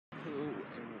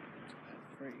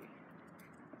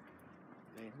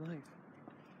life.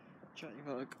 Chatty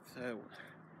Vlog. So,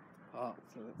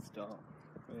 let's start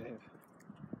with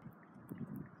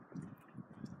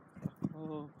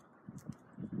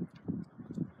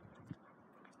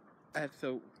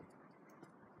so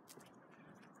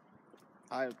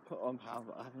I put on power,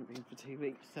 but I haven't been for 2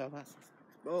 weeks, so that's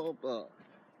small, but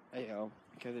you know,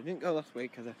 because I didn't go last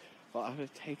week because I thought I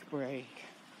would take a break.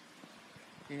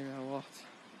 You know what?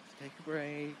 Let's take a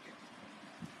break.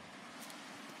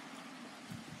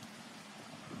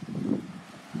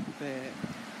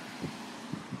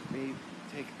 We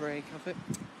take a break of it,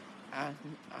 and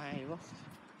I lost.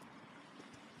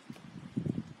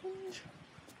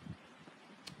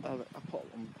 I put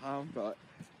 £1, but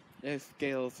those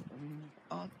skills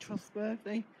aren't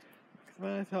trustworthy. Because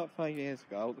when I thought 5 years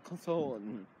ago, the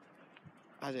consultant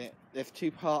had it. There's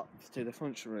 2 parts to the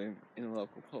function room in a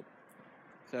local pub.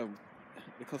 So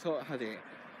the consultant had it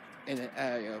in an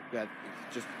area where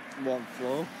it's just 1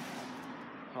 floor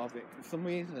of it for some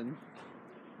reason.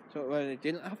 So whether they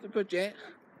didn't have the budget,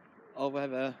 or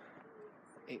whether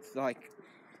it's like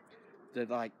the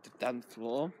dance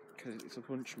floor because it's a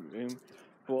function room.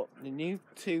 But the new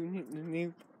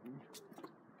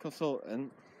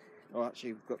consultant, or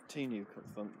actually we've got 2 new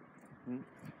consultants.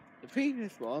 The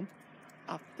previous one,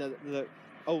 after the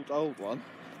old one,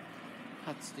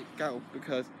 had to go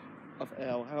because of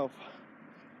ill health.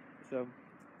 So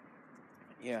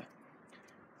yeah,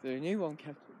 so the new one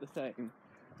kept it the same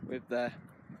with the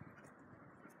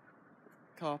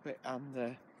carpet and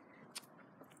the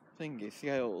thingy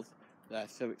scales there.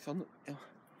 So it's on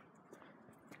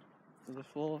the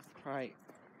floor's quite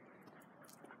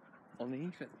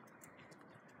uneven,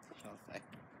 shall I say.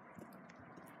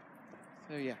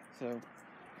 So yeah, so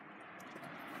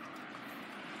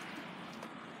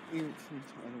even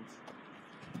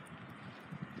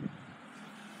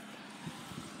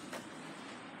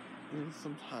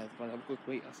sometimes when I have a good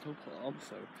week I still put on,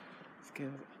 so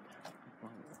scales.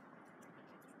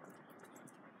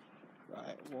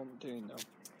 Right, what I'm doing now.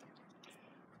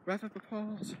 Weather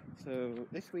report. So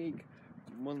this week,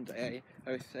 Monday,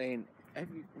 I was saying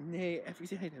near every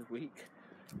day of the week,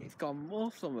 it's gone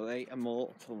more summery and more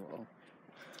autumnal.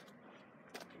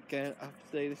 Again, I have to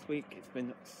say this week it's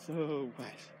been so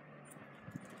wet.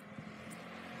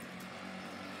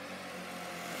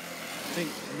 I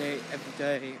think near every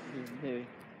day we nearly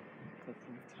got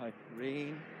some type of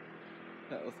rain.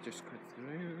 That was just quite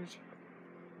rude.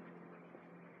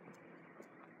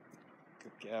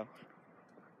 Good girl.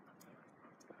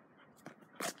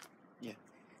 Yeah.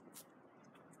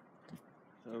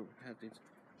 So headed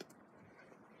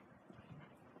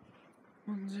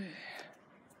Monday.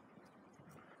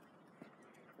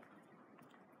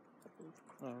 It was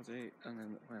cloudy, and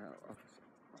then went out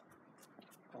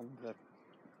on the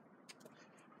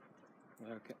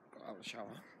got out of the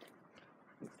shower.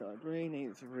 It started raining.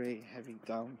 It's a really heavy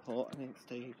downpour, and it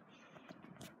stayed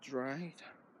dry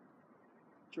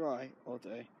all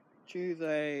day.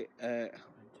 Tuesday, I went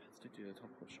to do the top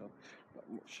of the shop. Not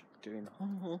much doing the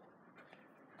hall.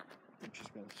 I'm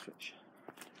just going to switch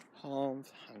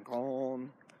horns. Hang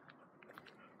on.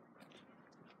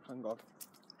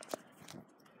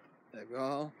 There we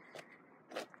are.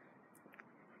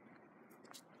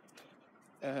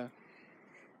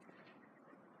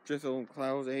 Drizzle and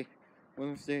cloudy.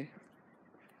 Wednesday.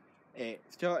 It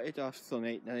started off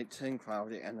sunny, then it turned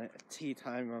cloudy, and at tea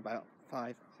time about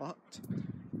 5 o'clock,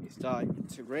 it started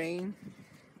to rain.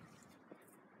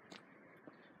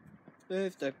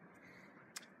 Thursday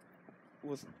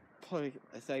was probably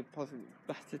the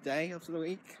better day of the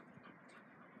week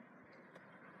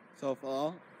so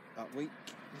far.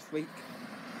 This week,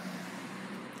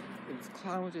 it was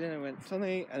cloudy, then it went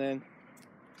sunny, and then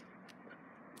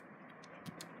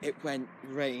it went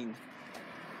rain.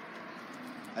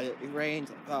 And it rained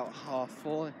about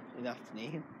 4:30 in the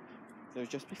afternoon, so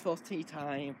just before tea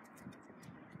time.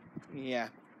 Yeah,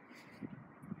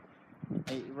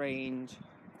 it rained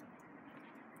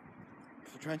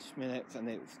for 20 minutes, and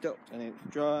it stopped, and it was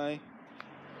dry.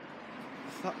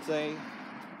 Saturday,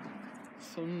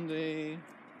 Sunday,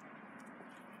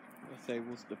 I say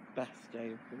was the best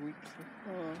day of the week so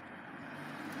far,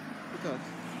 because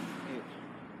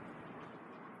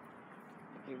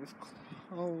it was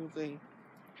cloudy,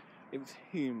 it was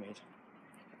humid,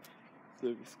 so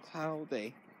it was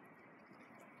cloudy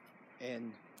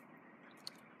in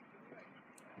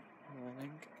the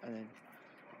morning, and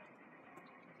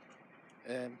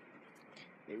then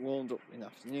it warmed up in the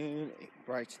afternoon, it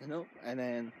brightened up, and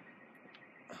then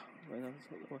when I was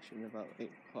watching about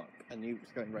 8 o'clock, I knew it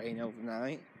was going to rain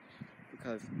overnight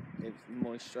because it was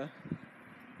moisture.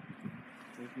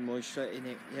 There was moisture in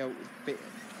it, you know, a bit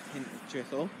hint of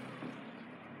drizzle.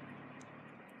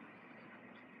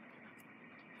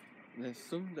 And then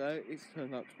Sunday it's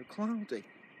turned out to be cloudy.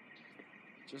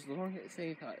 Just as long as it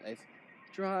stays like this,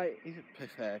 dry is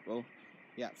preferable.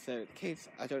 Yeah, so the kids,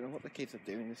 I don't know what the kids are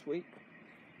doing this week.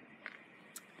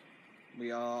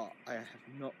 I have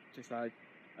not decided.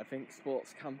 I think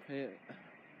sports camp here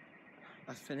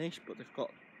has finished, but they've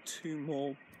got 2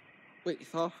 more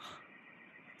weeks off.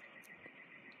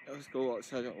 At school,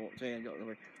 so I don't know what day, I don't know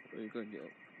where we're going to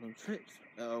get on trips.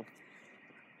 So,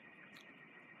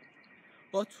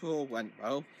 but all went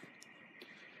well,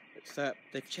 except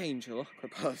they've changed a look,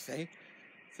 per se.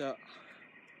 So,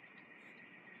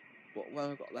 but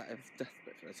when I got that, I was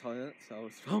desperate for the toilet, so I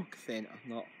was focusing on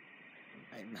not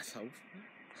hurting myself.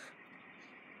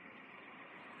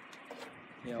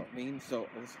 You know what I mean? So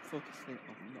I was focusing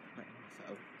on not hurting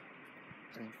myself,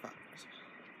 and in fact,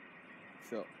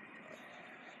 so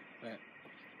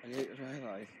I didn't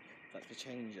realise that to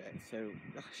change it. So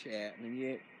last year and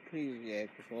the previous year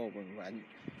before when we went,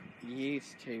 you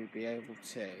used to be able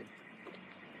to.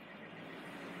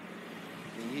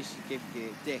 They used to give you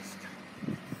a disc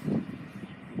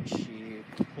which you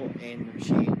put in the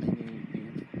machine and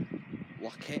you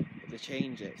lock it. But they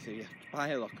change it, so you have to buy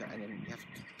a locker and then you have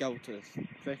to go to the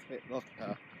specific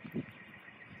locker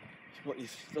to put your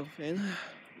stuff in,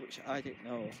 which I didn't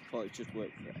know. I thought it just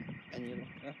worked for any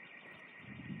locker.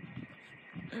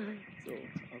 So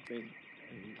I've been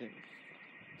using.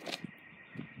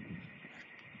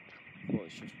 Thought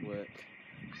it should work.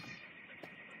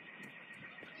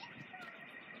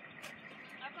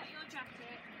 I've got your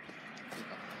jacket.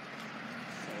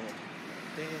 So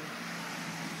then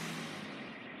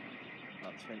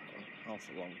that's when half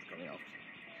the long's coming off.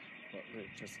 But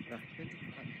we're just wrapping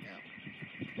it out.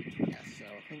 Yeah, so I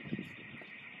think that's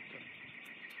good.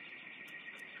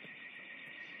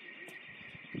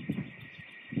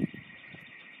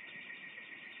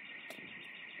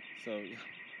 So yeah.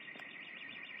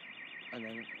 And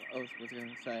then what else was I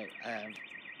going to say? Yeah,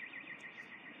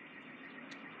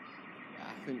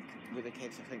 I think with the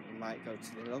kids, I think we might go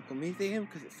to the local museum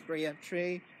because it's free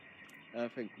entry. And I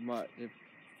think we might,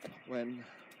 when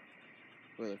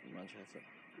we live in Manchester,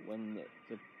 when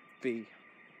the bee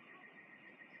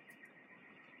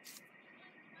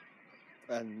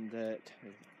and it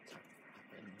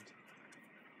happened,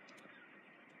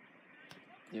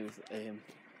 there was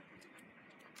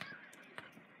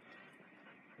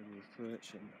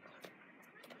researching.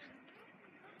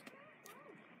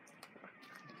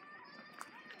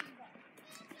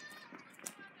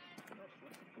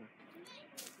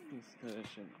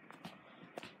 Excursion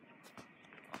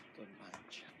of the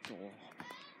Manchester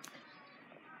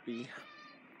bee.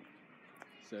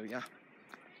 So yeah,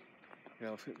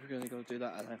 I think we're going to go do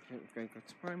that, and I think we're going to go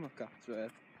to Primark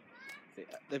after.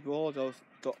 They've all those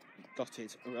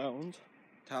dotted around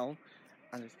town,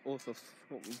 and there's also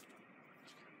something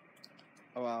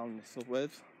around the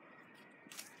suburbs.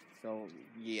 So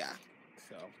yeah,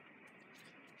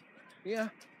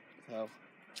 so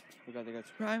we're going to go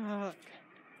to Primark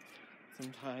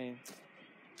sometime,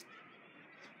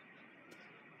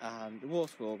 and the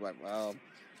waterfall went well.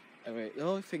 Anyway, the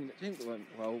only thing that didn't went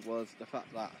well was the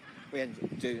fact that we ended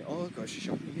up doing all the grocery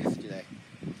shopping yesterday.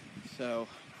 So,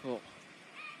 but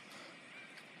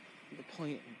the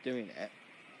point of doing it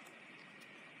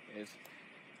is,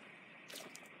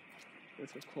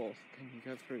 of course, can you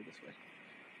go through this way?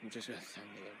 I'm just going to stand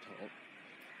there and talk.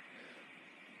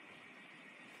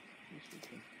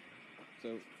 So,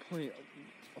 the point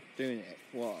of doing it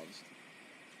was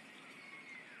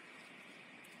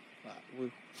that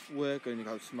we're going to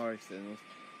go to Morrison's,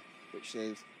 which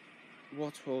is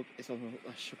Waterford is on the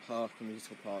Leicester Park and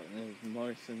Little Park, and there's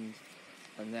Morrison's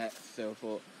and that. So I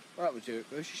thought, right, we'll do it,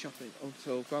 grocery shopping,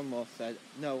 until Grandma said,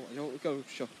 no, I don't want to go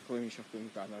going shopping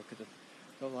with Grandma because I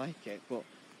don't like it. But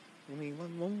I mean,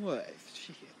 when Mum works,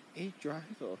 he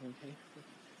drives all and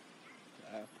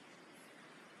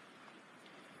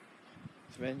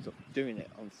so we ended up doing it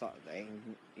on Saturday,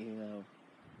 and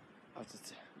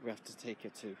we have to take her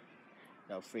to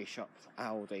 3 shops,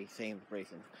 Aldi,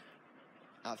 Sainsbury's and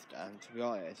Asda, and to be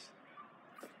honest,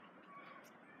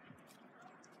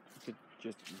 we could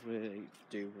just really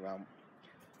do without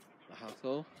the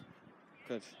hassle,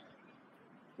 because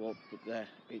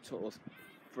it took us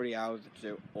 3 hours to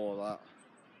do all that,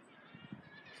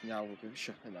 so now we're going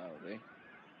shopping Aldi.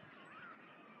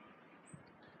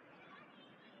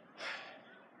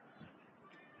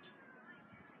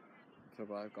 So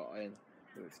I got in,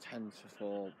 it was 10 to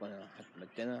 4 when I had my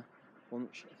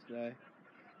lunch yesterday.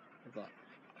 I thought,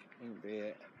 wouldn't be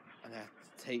it. And I had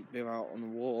to take Bill out on a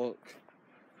walk,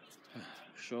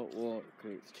 short walk,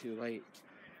 because it's too late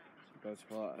go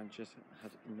to work and just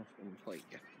had enough on the plate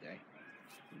yesterday.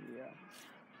 Yeah.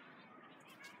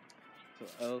 So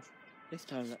else, this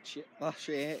time last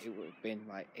year it would have been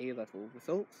my A-level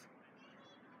results.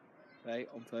 Right,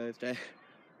 on Thursday.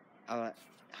 I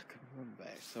can remember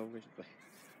it so vividly.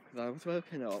 Because I was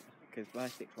waking up, because my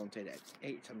 6th one did it at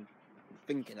 8, I'm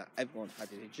thinking that everyone had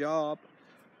a job.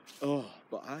 Oh,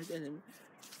 but I didn't.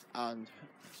 And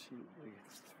actually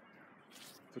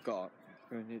forgot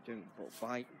when you didn't, but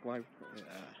why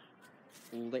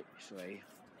literally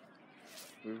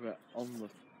we were on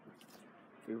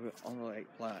the late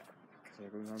flight, because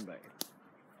I remember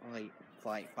late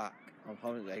flight back on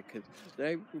holiday, because the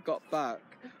day we got back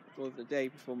was the day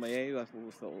before my A-level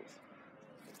results.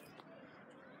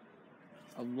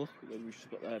 And luckily we just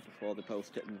got there before they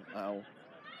posted it out,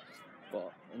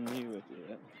 but I knew I did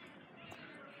it.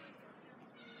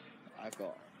 I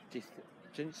got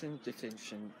distinction,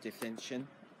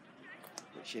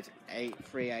 which is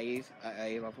 3 A's at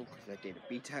A-level, because I did a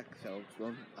BTEC, so it's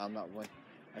done, and that way,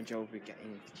 and Joe will be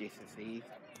getting into GCSEs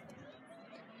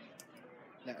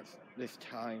next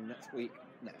week,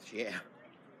 next year.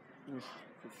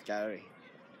 It's scary.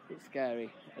 It's scary.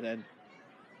 And then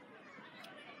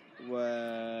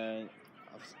when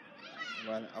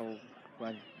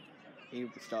he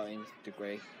was starting his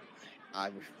degree, I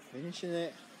was finishing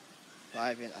it.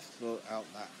 I think I sorted out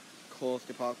that course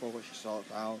department, which I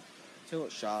sorted out. Too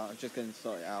much short. I'm just going to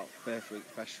sort it out first week,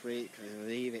 fresh week, because I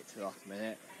leave it to the last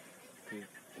minute. Because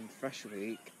in fresh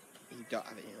week, you don't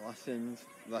have any lessons.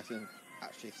 Lessons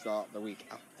actually start the week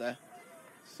after.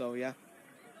 So yeah.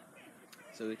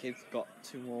 So the kids got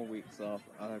 2 more weeks off,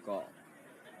 and I've got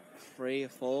 3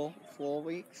 or 4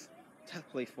 weeks.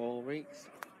 Technically 4 weeks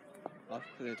off,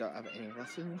 because I don't have any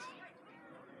lessons.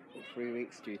 But 3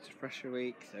 weeks due to fresher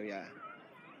week. So yeah.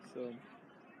 So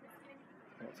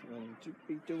what's I'm going to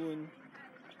be doing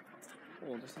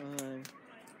all the time.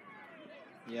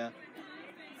 Yeah.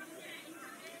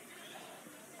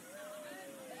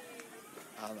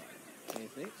 And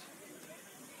here's it.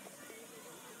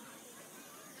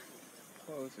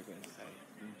 What was I going to say?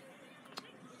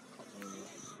 Can't remember.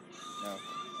 No.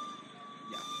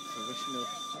 Yeah. So wishing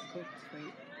us a good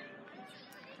sleep.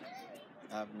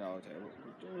 I have no idea what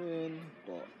we're doing,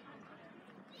 but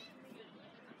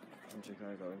I'm just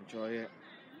going to go enjoy it.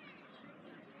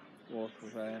 Walk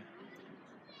away.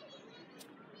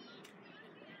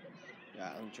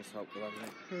 Yeah, and just hope we'll have an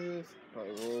improve, but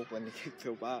it will when the kids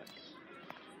go back.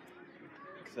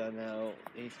 Because I know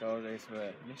Easter holidays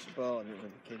were miserable and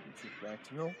when the kids were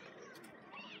breaking up.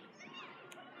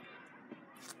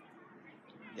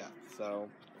 Yeah, so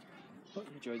hope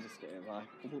you enjoyed this day of life.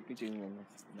 We won't be doing one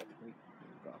next week.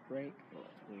 We've got a break, but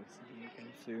we'll see you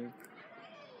again soon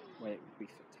when it will be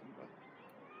September.